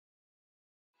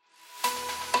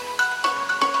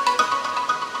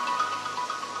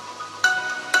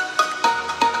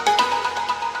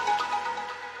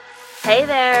Hey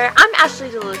there, I'm Ashley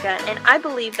DeLuca, and I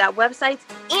believe that websites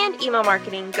and email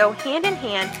marketing go hand in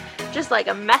hand, just like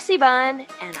a messy bun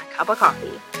and a cup of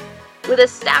coffee. With a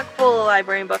stack full of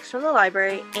library books from the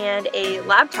library and a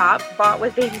laptop bought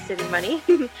with babysitting money,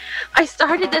 I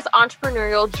started this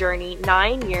entrepreneurial journey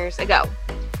 9 years ago.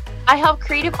 I help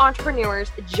creative entrepreneurs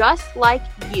just like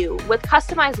you with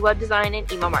customized web design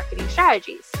and email marketing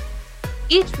strategies.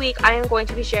 Each week, I am going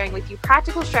to be sharing with you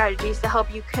practical strategies to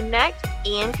help you connect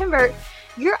and convert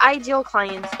your ideal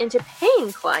clients into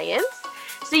paying clients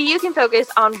so you can focus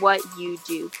on what you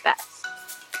do best.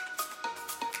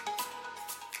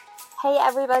 Hey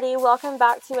everybody, welcome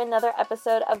back to another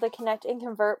episode of the Connect and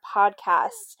Convert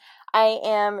podcast. I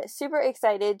am super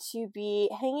excited to be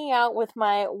hanging out with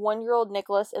my 1-year-old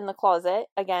Nicholas in the closet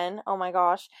again. Oh my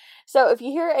gosh. So if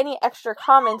you hear any extra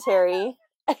commentary,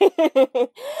 he's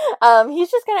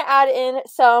just going to add in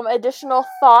some additional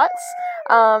thoughts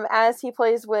as he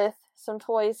plays with some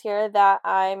toys here that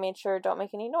I made sure don't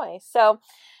make any noise. So,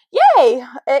 yay!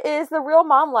 It is the real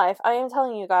mom life. I am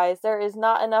telling you guys, there is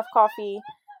not enough coffee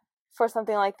for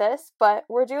something like this, but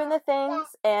we're doing the things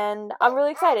and I'm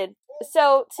really excited.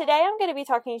 So today I'm going to be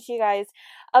talking to you guys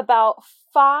about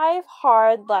 5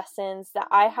 hard lessons that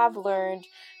I have learned,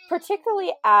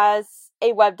 particularly as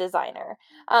a web designer.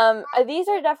 These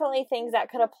are definitely things that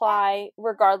could apply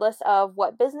regardless of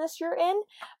what business you're in,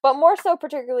 but more so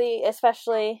particularly,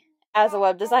 especially as a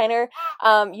web designer,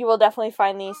 you will definitely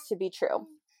find these to be true.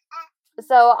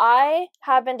 So I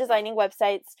have been designing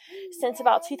websites since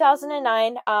about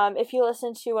 2009. If you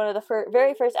listen to one of the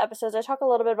very first episodes, I talk a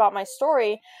little bit about my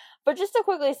story. But just to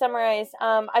quickly summarize,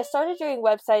 I started doing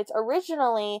websites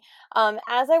originally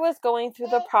as I was going through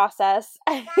the process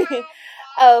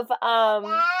of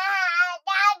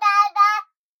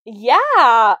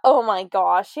yeah. Oh my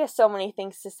gosh. She has so many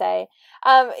things to say.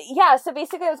 So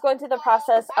basically I was going through the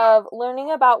process of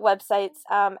learning about websites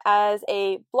as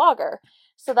a blogger.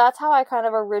 So that's how I kind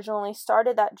of originally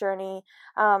started that journey,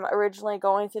 originally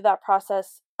going through that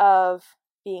process of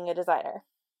being a designer.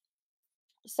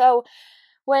 So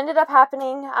what ended up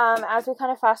happening, as we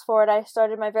kind of fast forward, I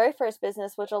started my very first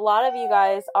business, which a lot of you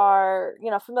guys are,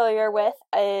 familiar with,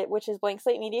 which is Blank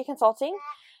Slate Media Consulting.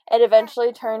 It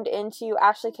eventually turned into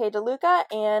Ashley K. DeLuca,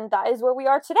 and that is where we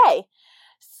are today.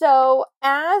 So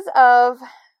as of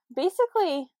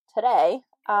basically today,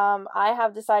 I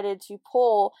have decided to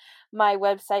pull my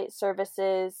website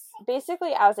services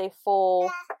basically as a full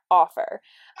offer.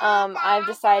 I've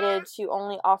decided to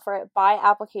only offer it by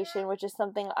application, which is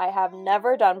something I have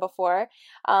never done before.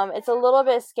 It's a little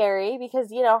bit scary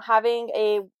because, having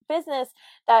a business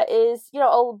that is,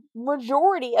 a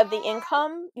majority of the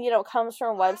income, comes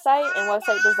from website and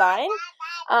website design.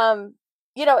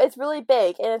 It's really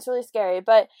big and it's really scary,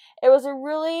 but it was a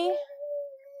really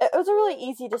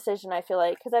easy decision, I feel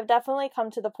like, because I've definitely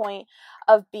come to the point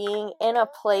of being in a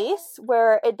place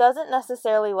where it doesn't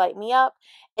necessarily light me up.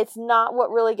 It's not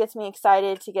what really gets me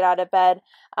excited to get out of bed.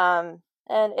 And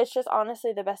it's just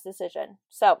honestly the best decision.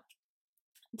 So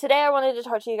today I wanted to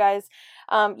talk to you guys,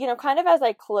 kind of as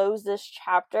I close this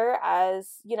chapter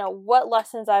as, what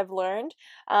lessons I've learned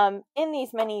in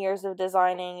these many years of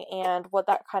designing and what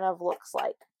that kind of looks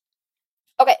like.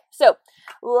 Okay, so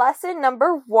lesson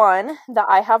number 1 that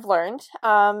I have learned,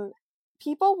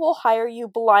 people will hire you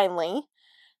blindly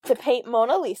to paint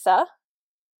Mona Lisa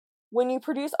when you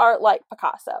produce art like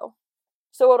Picasso.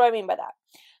 So what do I mean by that?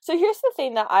 So here's the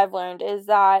thing that I've learned is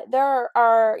that there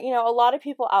are, a lot of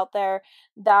people out there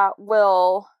that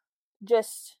will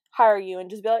just hire you and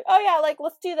just be like, oh yeah, like,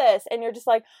 let's do this. And you're just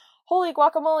like, holy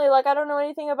guacamole, like, I don't know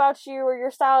anything about you or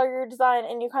your style or your design.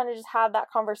 And you kind of just have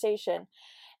that conversation.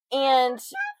 And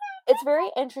it's very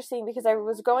interesting because I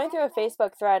was going through a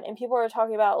Facebook thread and people were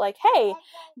talking about like, hey,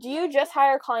 do you just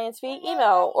hire clients via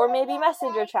email or maybe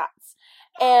messenger chats?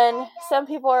 And some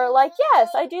people are like, yes,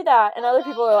 I do that. And other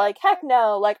people are like, heck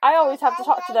no, like I always have to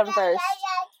talk to them first.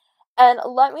 And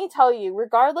let me tell you,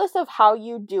 regardless of how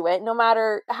you do it, no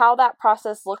matter how that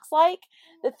process looks like,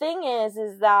 the thing is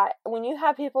that when you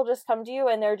have people just come to you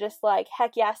and they're just like,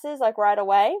 heck yeses, like right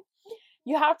away,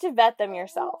 you have to vet them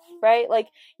yourself, right? Like,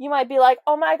 you might be like,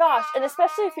 oh my gosh, and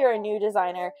especially if you're a new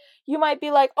designer, you might be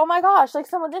like, oh my gosh, like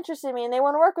someone's interested in me and they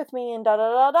want to work with me and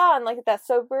da-da-da-da, and like, that's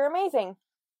super amazing.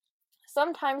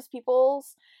 Sometimes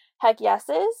people's heck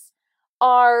yeses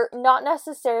are not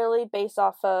necessarily based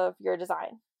off of your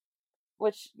design,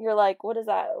 which you're like, what is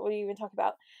that? What are you even talking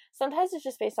about? Sometimes it's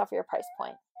just based off of your price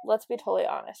point. Let's be totally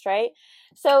honest, right?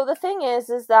 So the thing is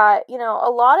that, a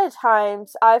lot of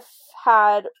times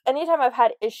anytime I've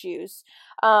had issues,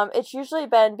 it's usually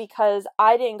been because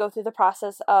I didn't go through the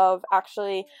process of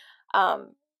actually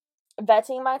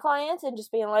vetting my clients and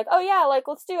just being like, oh yeah, like,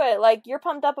 let's do it. Like, you're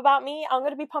pumped up about me, I'm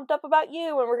going to be pumped up about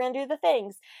you, and we're going to do the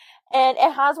things. And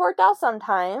it has worked out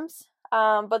sometimes.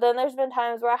 But then there's been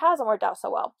times where it hasn't worked out so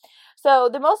well. So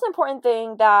the most important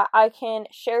thing that I can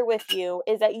share with you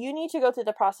is that you need to go through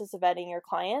the process of vetting your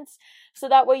clients, so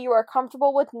that way you are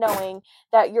comfortable with knowing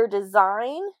that your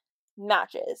design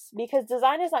matches, because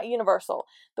design is not universal.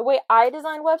 The way I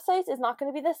design websites is not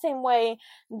going to be the same way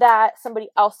that somebody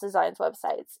else designs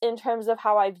websites in terms of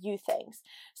how I view things.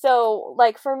 So,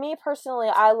 like, for me personally,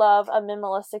 I love a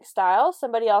minimalistic style.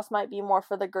 Somebody else might be more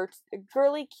for the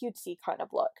girly, cutesy kind of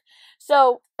look.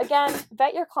 So, again,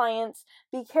 vet your clients,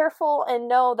 be careful, and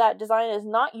know that design is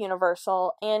not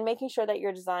universal, and making sure that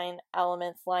your design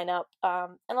elements line up,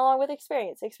 and along with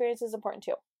experience. Experience is important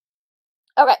too.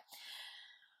 Okay.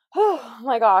 Oh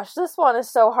my gosh, this one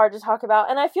is so hard to talk about.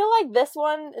 And I feel like this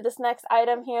next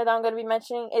item here that I'm going to be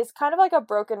mentioning is kind of like a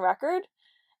broken record.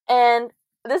 And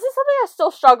this is something I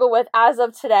still struggle with as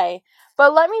of today.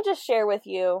 But let me just share with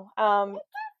you.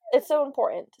 It's so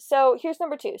important. So here's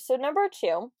number 2. So number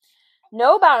 2,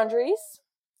 no boundaries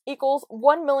equals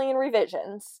 1 million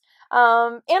revisions.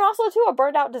 And also to a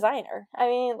burned out designer. I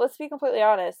mean, let's be completely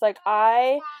honest. Like,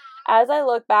 as I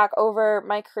look back over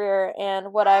my career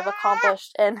and what I've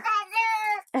accomplished and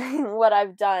what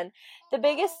I've done, the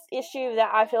biggest issue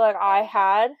that I feel like I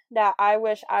had that I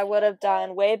wish I would have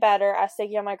done way better at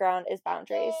sticking my ground is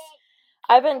boundaries.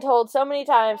 I've been told so many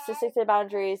times to stick to the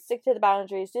boundaries, do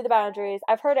the boundaries.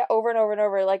 I've heard it over and over and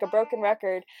over like a broken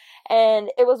record. And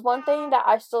it was one thing that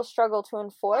I still struggle to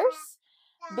enforce,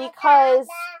 because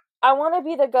I want to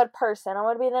be the good person. I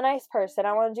want to be the nice person.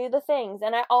 I want to do the things.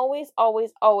 And I always,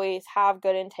 always, always have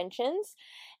good intentions.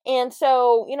 And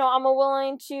so, I'm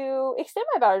willing to extend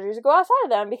my boundaries, go outside of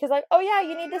them, because like, oh yeah,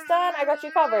 you need this done, I got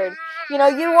you covered. You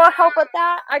want help with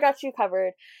that, I got you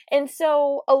covered. And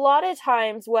so a lot of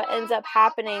times what ends up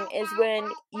happening is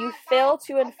when you fail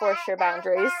to enforce your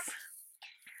boundaries,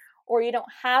 or you don't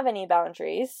have any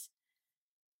boundaries,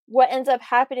 what ends up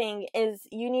happening is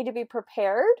you need to be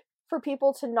prepared for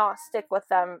people to not stick with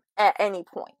them at any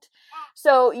point.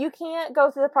 So you can't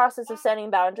go through the process of setting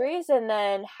boundaries and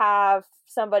then have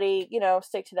somebody,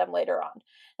 stick to them later on.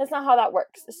 That's not how that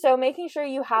works. So making sure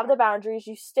you have the boundaries,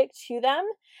 you stick to them,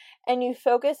 and you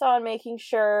focus on making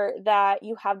sure that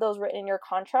you have those written in your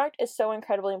contract is so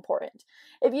incredibly important.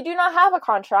 If you do not have a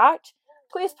contract,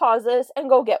 please pause this and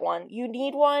go get one. You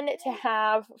need one to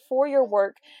have for your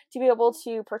work, to be able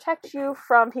to protect you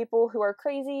from people who are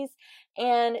crazies,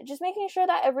 and just making sure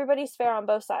that everybody's fair on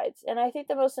both sides. And I think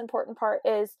the most important part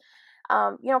is,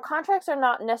 contracts are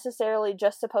not necessarily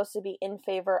just supposed to be in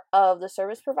favor of the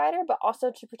service provider, but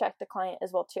also to protect the client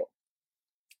as well too.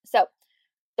 So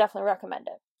definitely recommend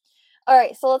it. All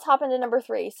right, so let's hop into number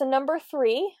 3. So number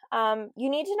 3, you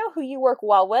need to know who you work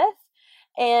well with,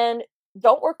 and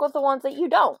don't work with the ones that you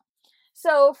don't.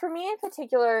 So for me in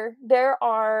particular, there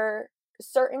are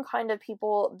certain kind of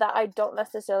people that I don't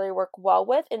necessarily work well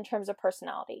with in terms of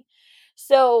personality.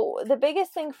 So the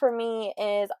biggest thing for me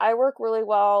is I work really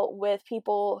well with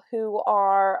people who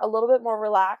are a little bit more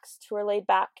relaxed, who are laid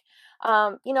back,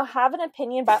 have an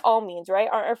opinion by all means, right?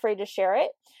 Aren't afraid to share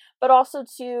it, but also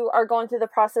are going through the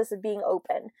process of being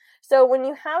open. So when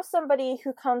you have somebody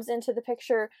who comes into the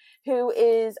picture who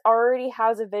already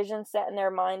has a vision set in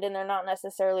their mind and they're not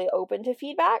necessarily open to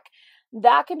feedback,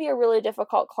 that can be a really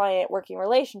difficult client working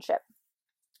relationship.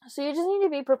 So you just need to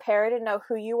be prepared and know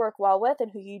who you work well with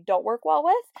and who you don't work well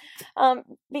with.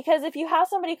 Because if you have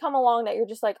somebody come along that you're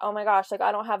just like, oh my gosh, like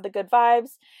I don't have the good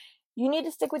vibes, you need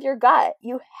to stick with your gut.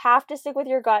 You have to stick with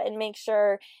your gut and make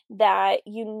sure that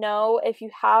if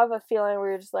you have a feeling where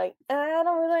you're just like, I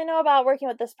don't really know about working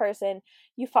with this person,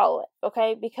 you follow it,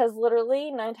 okay? Because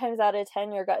literally 9 times out of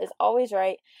 10, your gut is always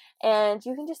right. And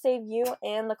you can just save you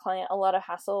and the client a lot of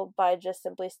hassle by just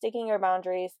simply sticking your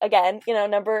boundaries. Again,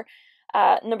 number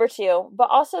 2, but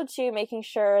also too, making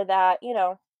sure that, you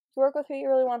work with who you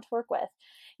really want to work with.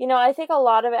 I think a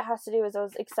lot of it has to do with I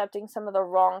was accepting some of the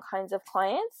wrong kinds of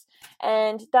clients,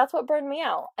 and that's what burned me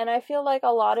out. And I feel like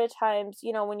a lot of times,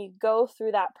 when you go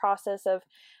through that process of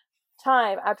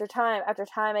time after time after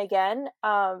time again,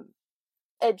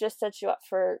 it just sets you up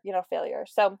for, failure.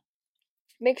 So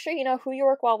make sure you know who you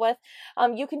work well with.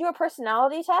 You can do a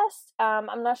personality test.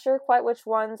 I'm not sure quite which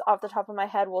ones off the top of my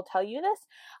head will tell you this.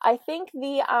 I think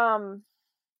oh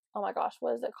my gosh,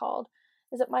 what is it called?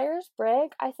 Is it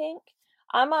Myers-Briggs? I think.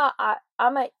 I'm a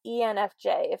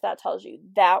ENFJ, if that tells you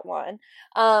that one.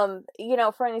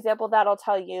 For an example, that'll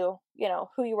tell you,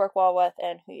 who you work well with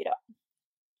and who you don't.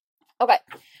 Okay.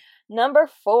 Number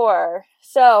 4.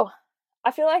 So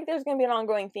I feel like there's going to be an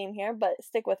ongoing theme here, but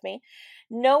stick with me.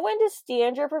 Know when to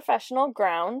stand your professional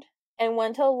ground and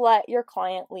when to let your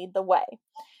client lead the way.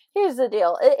 Here's the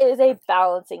deal. It is a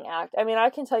balancing act. I mean, I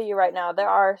can tell you right now, there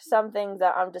are some things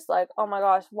that I'm just like, oh my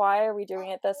gosh, why are we doing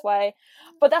it this way?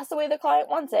 But that's the way the client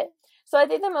wants it. So I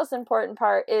think the most important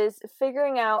part is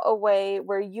figuring out a way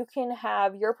where you can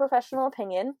have your professional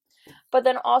opinion, but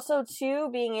then also too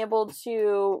being able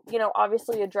to,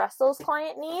 obviously address those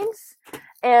client needs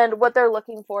and what they're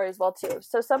looking for as well too.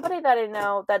 So somebody that I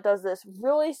know that does this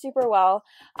really super well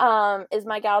is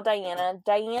my gal Diana.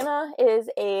 Diana is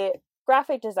a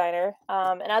graphic designer,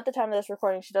 and at the time of this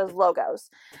recording, she does logos.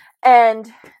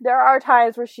 And there are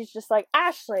times where she's just like,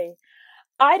 Ashley,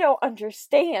 I don't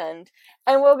understand.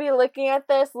 And we'll be looking at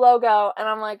this logo, and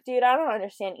I'm like, dude, I don't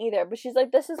understand either. But she's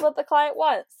like, this is what the client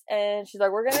wants. And she's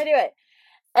like, we're going to do it.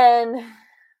 And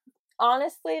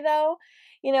honestly, though,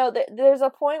 there's a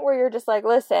point where you're just like,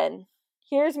 listen,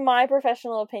 here's my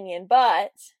professional opinion,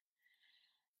 but...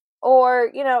 Or,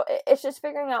 it's just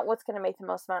figuring out what's going to make the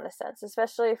most amount of sense,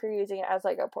 especially if you're using it as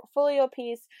like a portfolio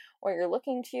piece or you're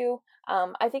looking to.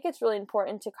 I think it's really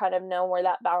important to kind of know where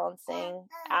that balancing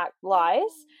act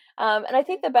lies. And I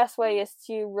think the best way is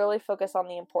to really focus on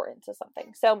the importance of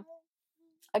something. So,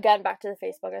 again, back to the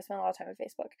Facebook. I spent a lot of time on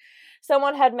Facebook.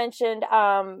 Someone had mentioned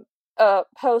a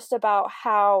post about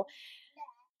how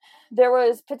there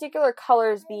was particular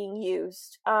colors being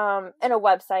used in a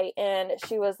website, and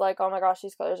she was like, oh my gosh,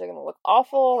 these colors are going to look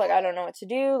awful. Like, I don't know what to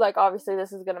do. Like, obviously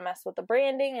this is going to mess with the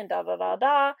branding and da da da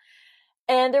da.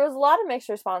 And there was a lot of mixed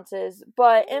responses,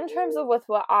 but in terms of with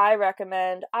what I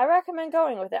recommend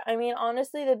going with it. I mean,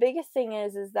 honestly, the biggest thing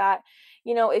is that,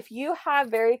 if you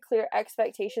have very clear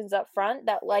expectations up front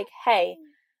that like, hey,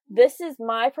 this is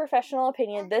my professional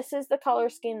opinion. This is the color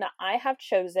scheme that I have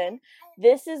chosen.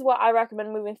 This is what I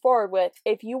recommend moving forward with.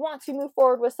 If you want to move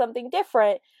forward with something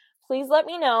different, please let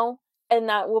me know, and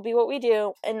that will be what we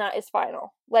do, and that is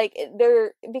final.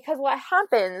 Because what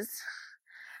happens,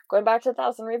 going back to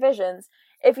 1,000 revisions,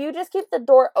 if you just keep the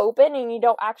door open and you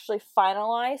don't actually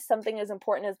finalize something as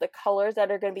important as the colors that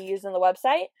are going to be used in the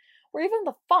website, or even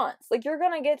the fonts, like you're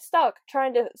going to get stuck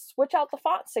trying to switch out the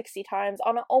font 60 times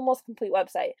on an almost complete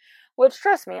website, which,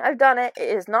 trust me, I've done it. It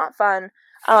is not fun.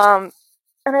 And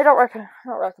I don't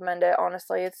recommend it,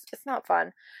 honestly. It's not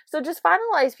fun. So just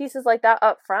finalize pieces like that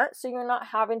up front so you're not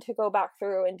having to go back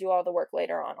through and do all the work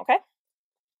later on, okay?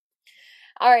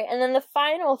 All right, and then the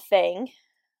final thing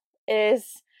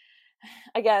is,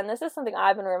 again, this is something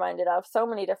I've been reminded of so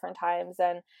many different times,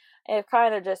 and it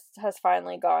kind of just has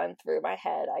finally gone through my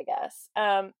head, I guess.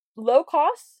 Low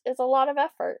cost is a lot of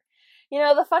effort.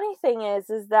 The funny thing is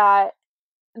that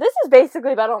this is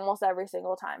basically about almost every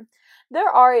single time. There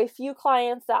are a few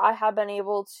clients that I have been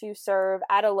able to serve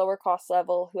at a lower cost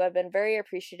level who have been very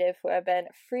appreciative, who have been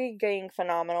freaking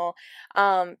phenomenal.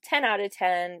 10 out of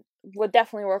 10, would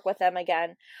definitely work with them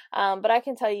again. But I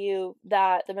can tell you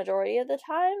that the majority of the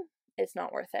time, it's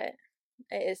not worth it.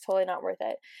 It is totally not worth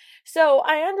it. So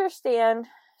I understand.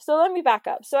 So let me back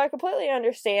up. So I completely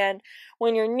understand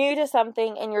when you're new to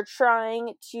something and you're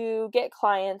trying to get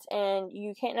clients and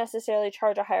you can't necessarily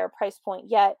charge a higher price point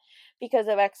yet because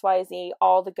of XYZ,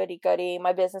 all the goody-goody.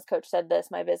 My business coach said this,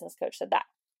 my business coach said that.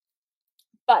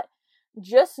 But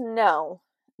just know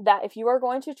that if you are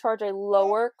going to charge a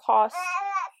lower cost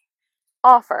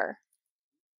offer,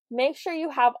 make sure you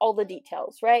have all the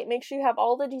details, right? Make sure you have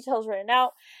all the details written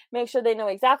out. Make sure they know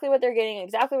exactly what they're getting,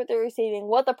 exactly what they're receiving,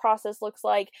 what the process looks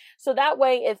like. So that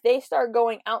way, if they start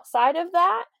going outside of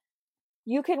that,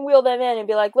 you can wheel them in and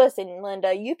be like, listen,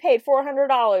 Linda, you paid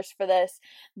 $400 for this.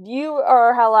 You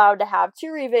are allowed to have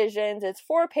 2 revisions. It's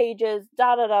 4 pages,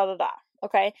 da, da, da, da, da.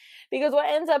 Okay? Because what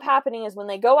ends up happening is when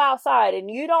they go outside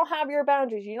and you don't have your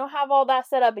boundaries, you don't have all that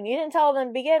set up, and you didn't tell them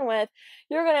to begin with,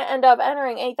 you're going to end up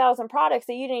entering 8,000 products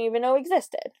that you didn't even know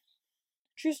existed.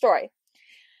 True story.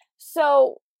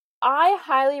 So I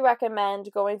highly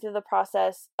recommend going through the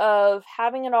process of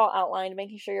having it all outlined,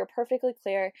 making sure you're perfectly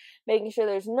clear, making sure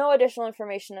there's no additional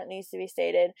information that needs to be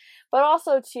stated, but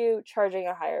also to charging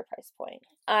a higher price point.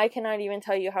 I cannot even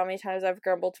tell you how many times I've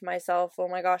grumbled to myself, oh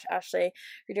my gosh, Ashley,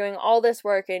 you're doing all this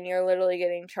work and you're literally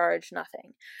getting charged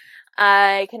nothing.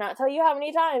 I cannot tell you how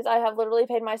many times I have literally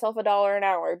paid myself $1 an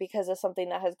hour because of something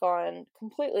that has gone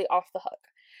completely off the hook.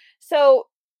 So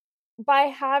by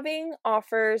having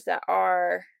offers that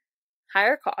are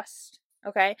higher cost,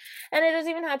 okay, and it doesn't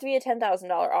even have to be a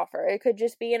 $10,000 offer. It could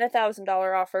just be an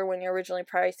 $1,000 offer when you're originally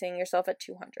pricing yourself at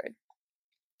 $200.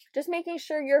 Just making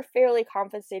sure you're fairly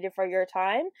compensated for your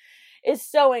time is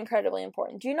so incredibly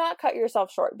important. Do not cut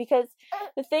yourself short, because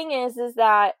the thing is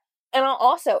that, and I'll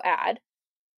also add,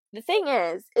 the thing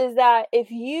is that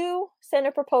if you send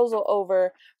a proposal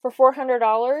over for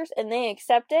 $400 and they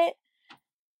accept it,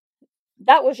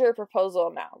 that was your proposal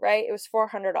amount, right? It was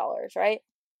 $400, right?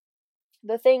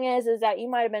 The thing is that you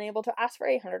might have been able to ask for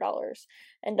 $800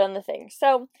 and done the thing.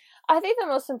 So I think the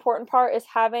most important part is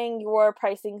having your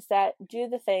pricing set, do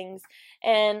the things,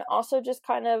 and also just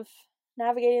kind of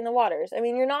navigating the waters. I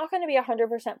mean, you're not going to be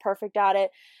 100% perfect at it.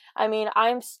 I mean,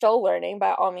 I'm still learning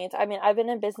by all means. I mean, I've been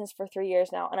in business for 3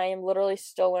 years now, and I am literally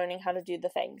still learning how to do the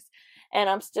things. And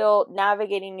I'm still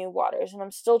navigating new waters, and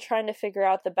I'm still trying to figure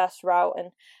out the best route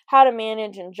and how to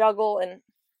manage and juggle. And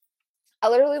I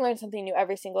literally learn something new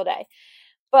every single day.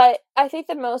 But I think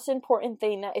the most important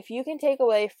thing that if you can take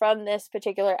away from this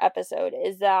particular episode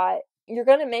is that you're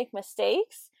going to make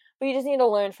mistakes, but you just need to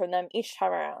learn from them each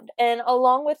time around. And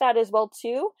along with that as well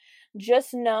too,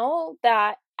 just know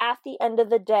that at the end of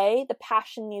the day, the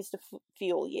passion needs to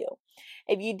fuel you.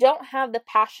 If you don't have the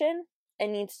passion, it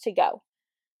needs to go.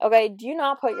 Okay, do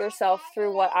not put yourself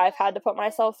through what I've had to put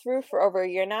myself through for over a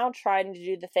year now, trying to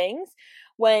do the things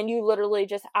when you literally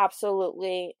just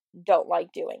absolutely don't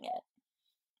like doing it,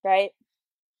 right?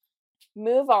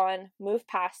 Move on, move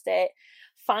past it,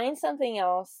 find something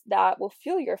else that will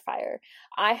fuel your fire.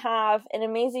 I have an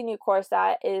amazing new course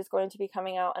that is going to be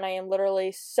coming out, and I am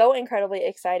literally so incredibly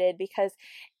excited because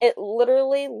it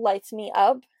literally lights me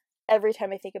up every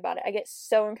time I think about it. I get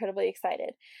so incredibly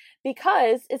excited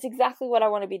because it's exactly what I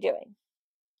want to be doing.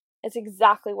 It's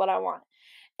exactly what I want.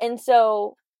 And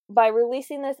so by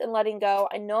releasing this and letting go,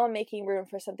 I know I'm making room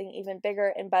for something even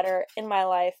bigger and better in my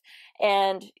life.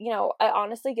 And, you know, it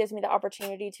honestly gives me the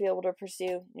opportunity to be able to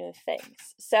pursue new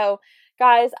things. So,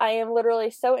 guys, I am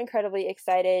literally so incredibly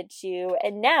excited to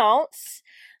announce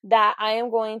that I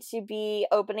am going to be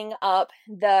opening up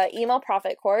the email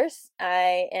profit course.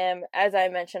 As I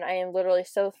mentioned, I am literally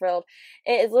so thrilled.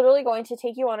 It is literally going to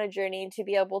take you on a journey to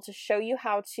be able to show you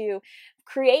how to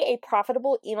create a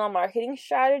profitable email marketing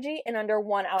strategy in under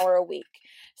 1 hour a week.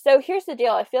 So here's the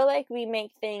deal. I feel like we make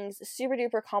things super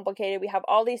duper complicated. We have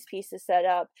all these pieces set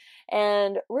up,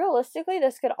 and realistically,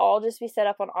 this could all just be set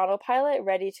up on autopilot,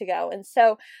 ready to go. And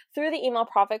so through the email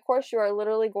profit course, you are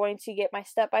literally going to get my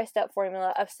step-by-step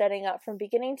formula of setting up from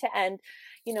beginning to end,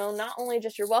 you know, not only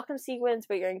just your welcome sequence,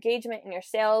 but your engagement and your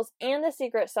sales, and the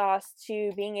secret sauce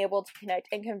to being able to connect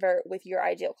and convert with your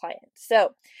ideal client.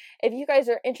 So if you guys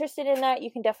are interested in that, you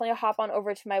can definitely hop on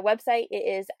over to my website. It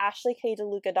is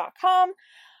ashleykdeluca.com.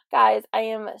 Guys, I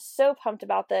am so pumped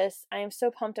about this. I am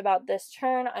so pumped about this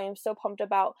turn. I am so pumped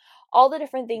about all the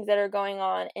different things that are going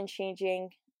on and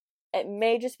changing. It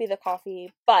may just be the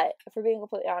coffee, but if we're being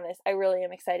completely honest, I really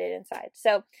am excited inside.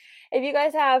 So if you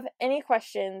guys have any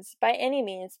questions, by any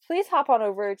means, please hop on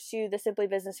over to the Simply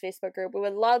Business Facebook group. We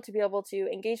would love to be able to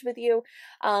engage with you,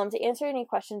 to answer any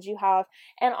questions you have,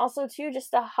 and also to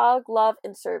just to hug, love,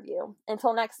 and serve you.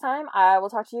 Until next time, I will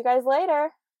talk to you guys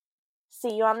later.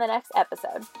 See you on the next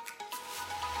episode.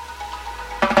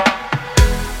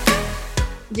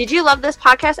 Did you love this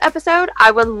podcast episode?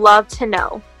 I would love to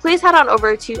know. Please head on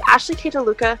over to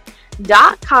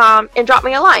ashleykdeluca.com and drop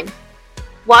me a line.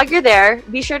 While you're there,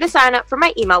 be sure to sign up for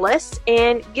my email list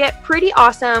and get pretty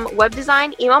awesome web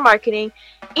design, email marketing,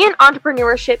 and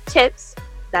entrepreneurship tips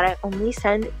that I only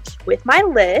send with my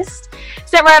list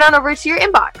sent right on over to your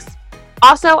inbox.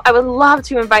 Also, I would love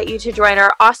to invite you to join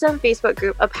our awesome Facebook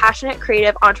group of passionate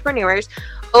creative entrepreneurs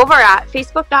over at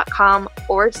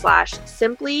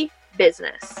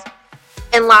facebook.com/simplybusiness.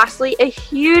 And lastly, a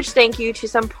huge thank you to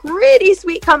some pretty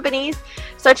sweet companies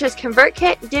such as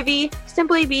ConvertKit, Divi,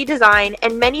 Simply Be Design,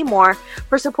 and many more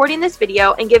for supporting this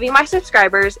video and giving my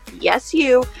subscribers, yes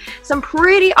you, some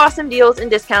pretty awesome deals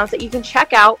and discounts that you can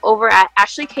check out over at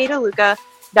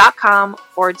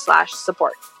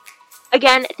ashleykdeluca.com/support.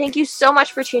 Again, thank you so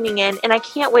much for tuning in, and I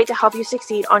can't wait to help you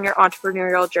succeed on your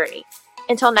entrepreneurial journey.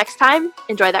 Until next time,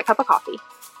 enjoy that cup of coffee.